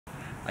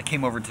I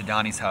came over to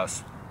Donnie's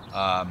house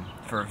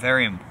for a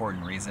very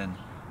important reason.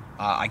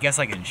 I guess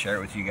I can share it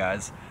with you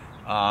guys.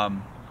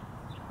 I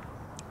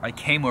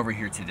came over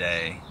here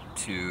today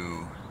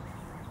to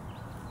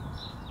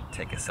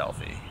take a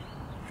selfie.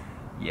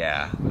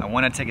 Yeah, I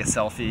want to take a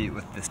selfie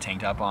with this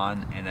tank top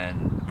on and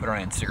then put it on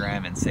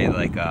Instagram and say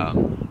like,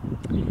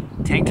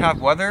 tank top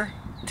weather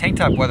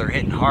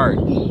hitting hard.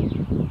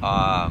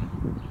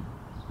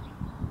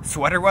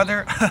 Sweater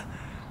weather?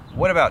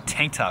 What about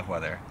tank top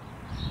weather?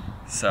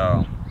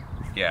 So,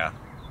 yeah.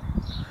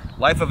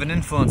 Life of an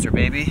influencer,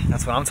 baby.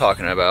 That's what I'm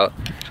talking about.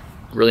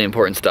 Really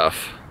important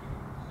stuff.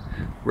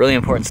 Really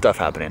important stuff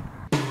happening.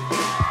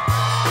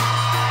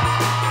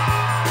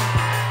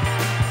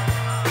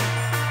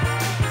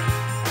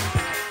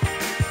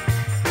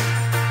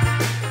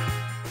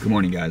 Good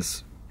morning,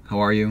 guys. How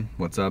are you?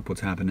 What's up? What's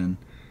happening?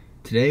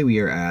 Today we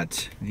are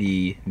at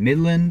the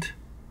Midland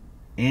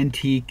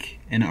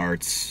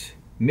Arts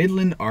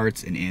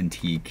and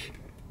Antique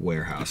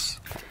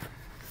Warehouse.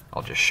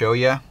 I'll just show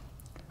you.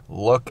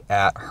 Look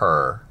at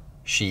her.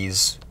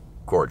 She's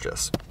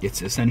gorgeous.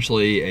 It's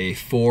essentially a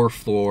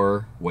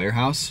 4-floor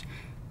warehouse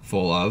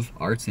full of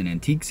arts and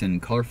antiques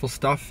and colorful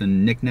stuff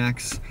and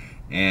knickknacks.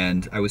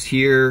 And I was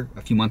here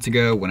a few months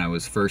ago when I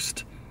was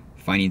first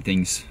finding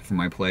things for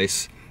my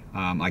place.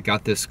 I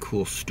got this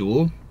cool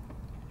stool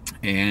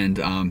and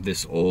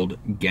this old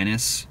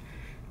Guinness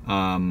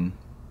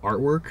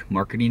artwork,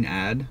 marketing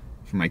ad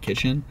for my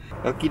kitchen.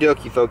 Okie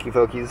dokie,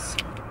 fokies.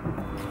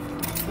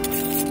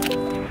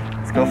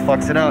 Let's go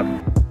flex it up.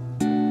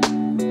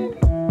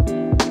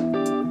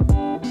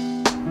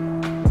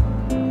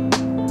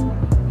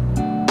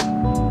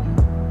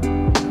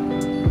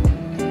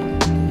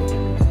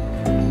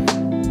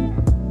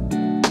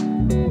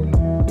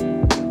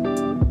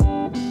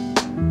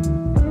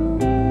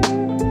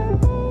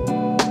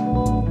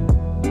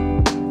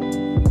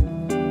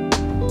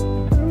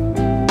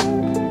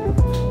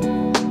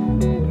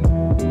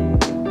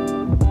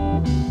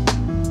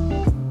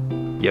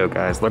 Yo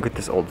guys, look at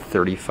this old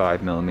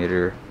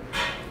 35mm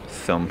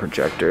film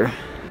projector.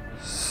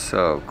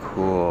 So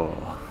cool.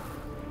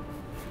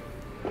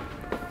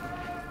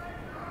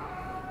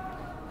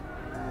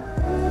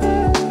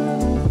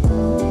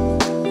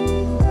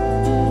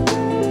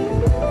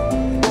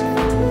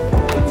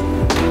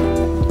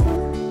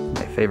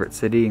 My favorite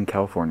city in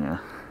California,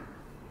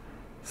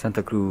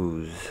 Santa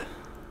Cruz.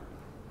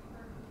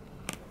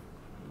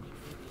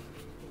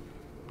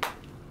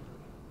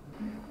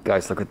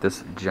 Guys, look at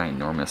this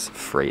ginormous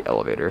freight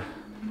elevator.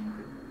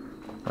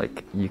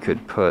 Like, you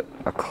could put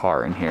a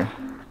car in here.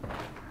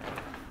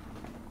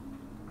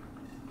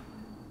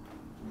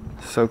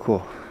 So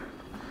cool.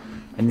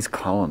 And these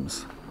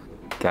columns.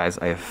 Guys,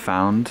 I have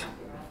found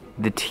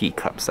the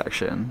teacup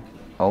section.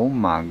 Oh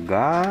my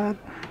god.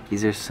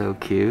 These are so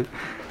cute.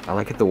 I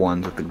like the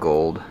ones with the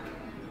gold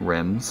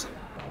rims.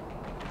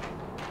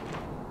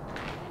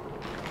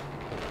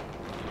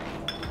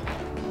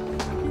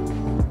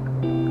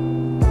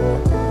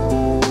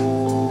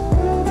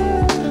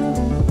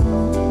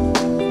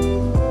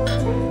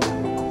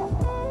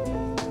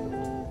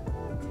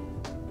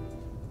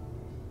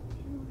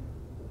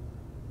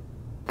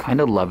 Kind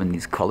of loving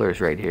these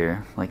colors right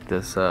here, like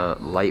this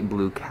light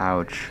blue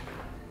couch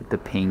with the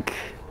pink.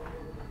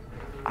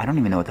 I don't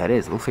even know what that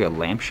is. It looks like a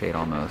lampshade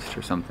almost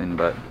or something,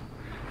 but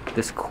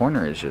this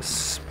corner is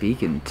just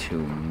speaking to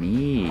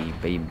me,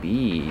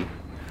 baby.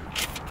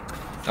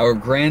 Our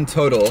grand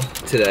total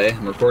today,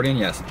 I'm recording,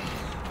 yes,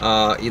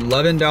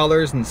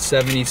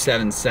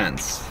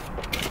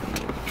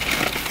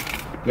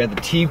 $11.77. We had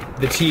the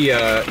tea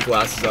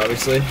glasses,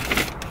 obviously.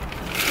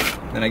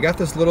 Then I got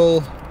this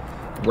little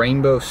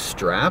rainbow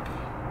strap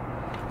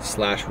 /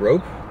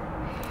 rope.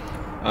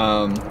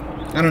 I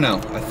don't know.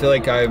 I feel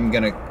like I'm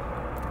gonna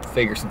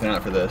figure something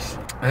out for this.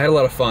 I had a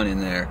lot of fun in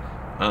there.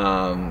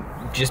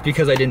 Just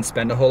because I didn't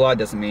spend a whole lot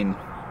doesn't mean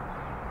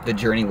the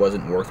journey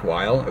wasn't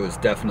worthwhile. It was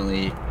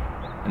definitely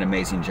an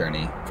amazing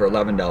journey for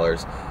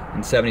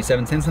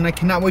 $11.77, and I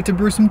cannot wait to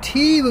brew some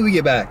tea when we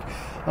get back.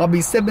 I'll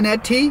be sipping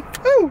that tea.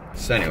 Woo!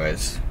 So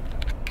anyways,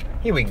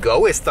 here we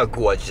go. It's a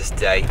gorgeous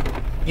day.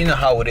 You know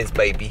how it is,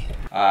 baby.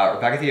 We're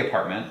back at the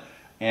apartment,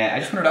 and I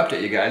just wanted to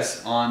update you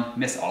guys on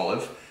Miss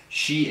Olive.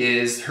 She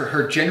is,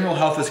 her general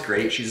health is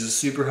great. She's a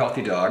super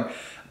healthy dog,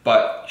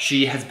 but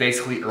she has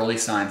basically early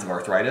signs of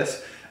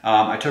arthritis.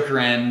 I took her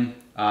in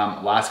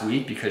last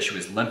week because she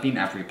was limping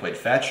after we played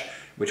fetch,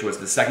 which was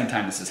the second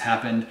time this has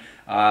happened,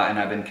 and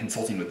I've been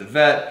consulting with the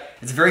vet.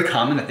 It's very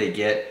common that they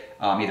get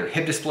either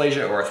hip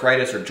dysplasia or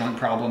arthritis or joint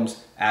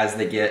problems as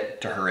they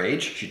get to her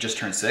age. She just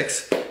turned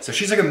 6. So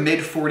she's like a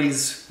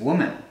mid-40s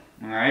woman,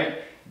 all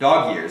right?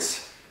 Dog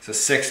years, so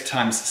 6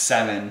 times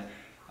 7.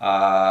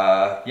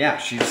 Yeah,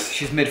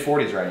 she's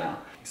mid-40s right now.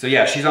 So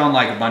yeah, she's on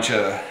like a bunch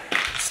of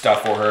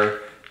stuff for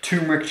her.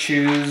 Turmeric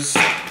chews,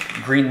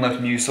 green lip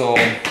mucil,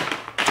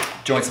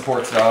 joint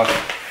support stuff.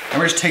 And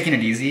we're just taking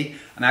it easy.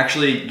 I'm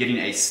actually getting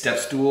a step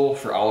stool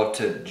for Olive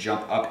to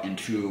jump up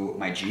into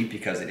my Jeep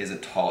because it is a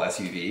tall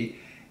SUV.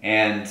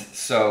 And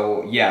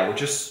so yeah, we're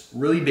just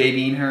really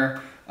babying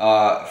her.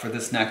 for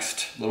this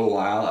next little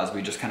while as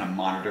we just kind of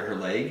monitor her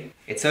leg.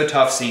 It's so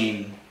tough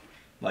seeing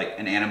like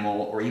an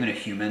animal or even a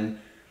human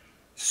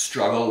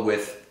struggle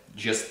with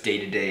just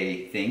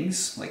day-to-day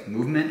things, like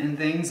movement and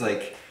things.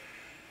 Like,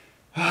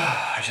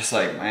 I just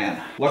like,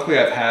 man. Luckily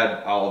I've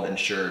had Olive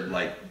insured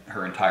like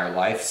her entire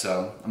life,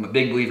 so I'm a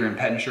big believer in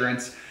pet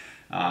insurance.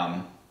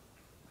 Yeah,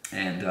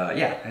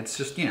 it's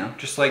just, you know,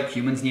 just like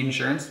humans need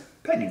insurance,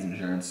 pet needs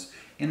insurance,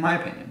 in my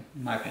opinion,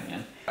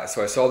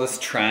 So I saw this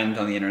trend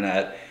on the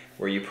internet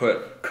where you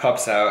put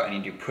cups out and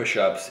you do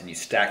push-ups and you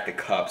stack the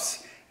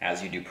cups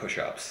as you do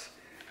push-ups.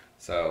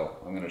 So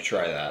I'm gonna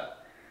try that.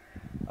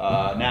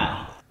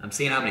 Now, I'm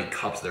seeing how many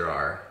cups there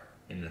are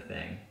in the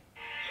thing.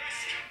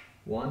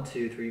 1,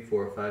 2, 3,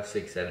 4, 5,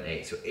 6, 7,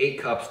 8. So 8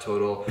 cups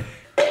total.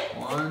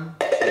 1,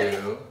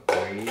 2,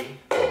 3,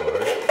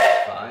 4,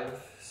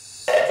 5,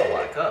 6. That's a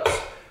lot of cups.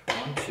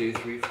 1, 2,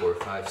 3, 4,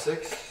 5,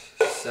 6,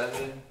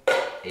 7,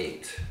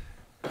 8.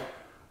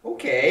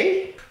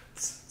 Okay.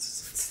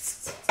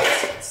 This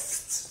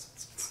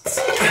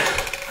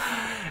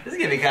is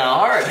gonna be kind of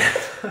hard.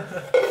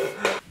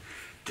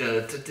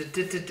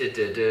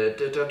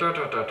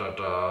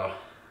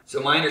 So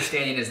my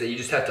understanding is that you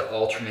just have to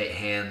alternate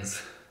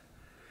hands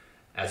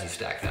as you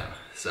stack them.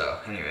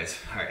 So anyways,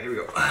 all right, here we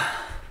go.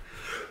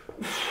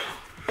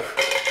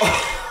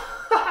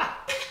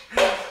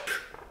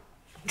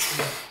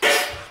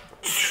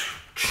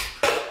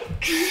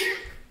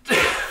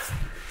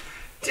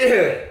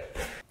 Dude.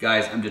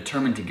 Guys, I'm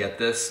determined to get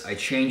this. I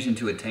changed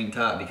into a tank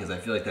top because I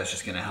feel like that's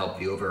just gonna help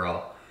the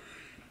overall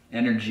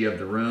energy of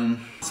the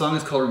room. The song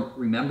is called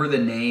Remember the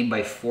Name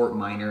by Fort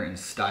Minor and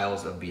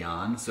Styles of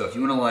Beyond. So if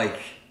you wanna like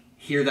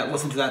hear that,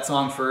 listen to that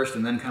song first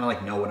and then kind of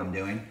like know what I'm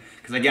doing.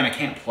 Because again, I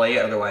can't play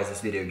it, otherwise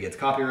this video gets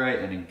copyright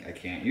and I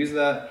can't use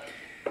that.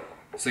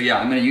 So yeah,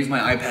 I'm gonna use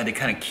my iPad to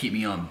kind of keep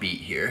me on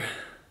beat here.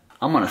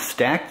 I'm gonna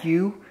stack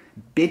you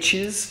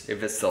bitches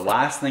if it's the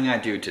last thing I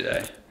do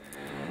today.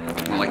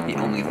 Or like the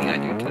only thing I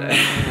do today.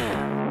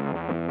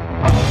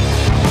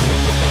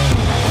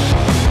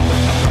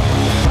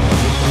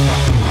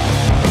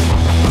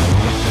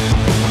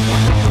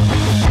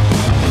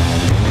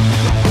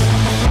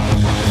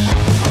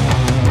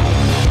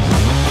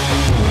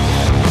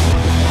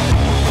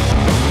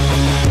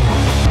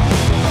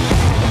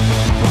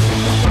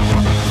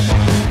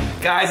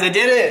 Guys, I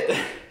did it!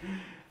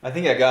 I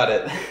think I got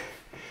it.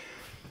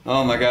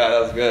 Oh my god,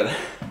 that was good.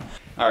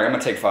 Alright, I'm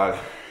gonna take 5.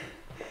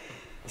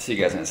 See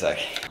you guys in a sec.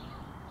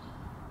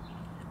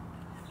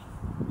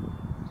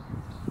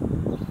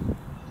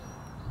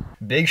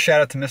 Big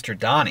shout out to Mr.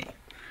 Donnie.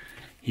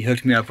 He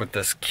hooked me up with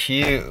this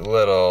cute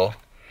little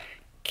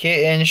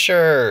kitten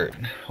shirt.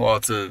 Well,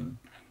 it's a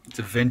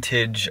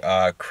vintage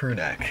crew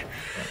neck.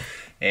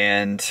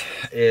 And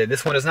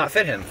this one does not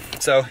fit him,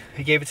 so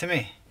he gave it to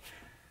me.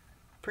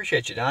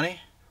 Appreciate you,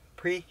 Donnie.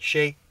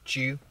 Appreciate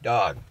you,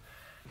 dog.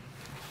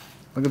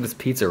 Look at this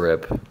pizza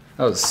rip.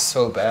 That was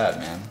so bad,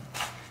 man.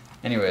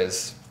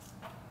 Anyways,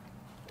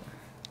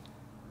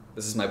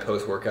 this is my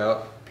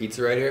post-workout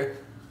pizza right here.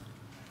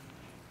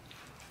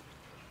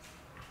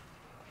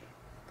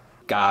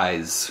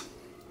 Guys,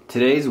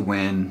 today's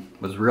win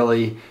was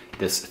really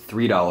this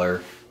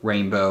 $3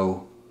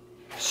 rainbow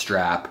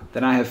strap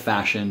that I have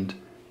fashioned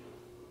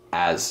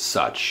as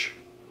such.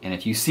 And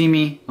if you see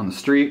me on the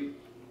street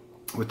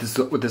with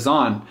this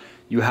on,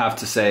 you have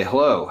to say,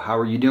 hello, how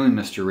are you doing,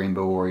 Mr.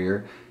 Rainbow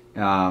Warrior?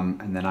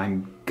 And then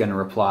I'm gonna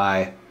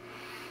reply,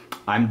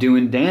 I'm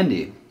doing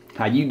dandy.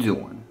 How you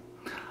doing?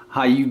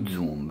 How you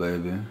doing,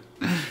 baby?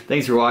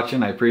 Thanks for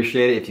watching, I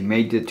appreciate it. If you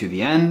made it to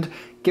the end,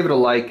 give it a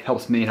like,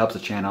 helps me, it helps the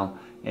channel,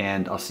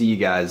 and I'll see you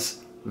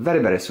guys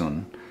very, very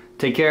soon.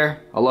 Take care,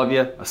 I love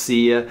you, I'll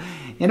see you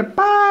in a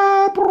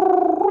bye.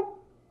 Boop,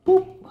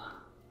 boop,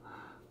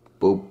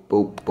 boop,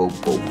 boop, boop,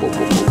 boop,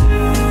 boop.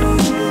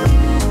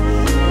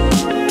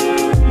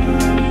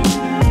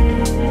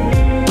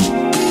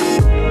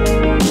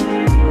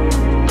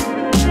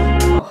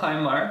 Hi,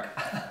 Mark.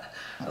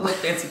 I like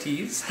fancy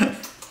teas.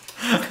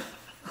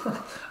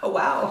 Oh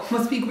wow,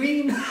 must be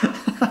green.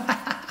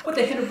 What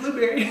the hint of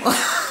blueberry?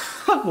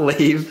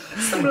 Leave.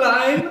 Some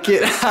lime.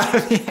 Get out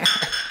of here.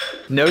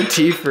 No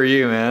tea for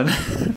you, man.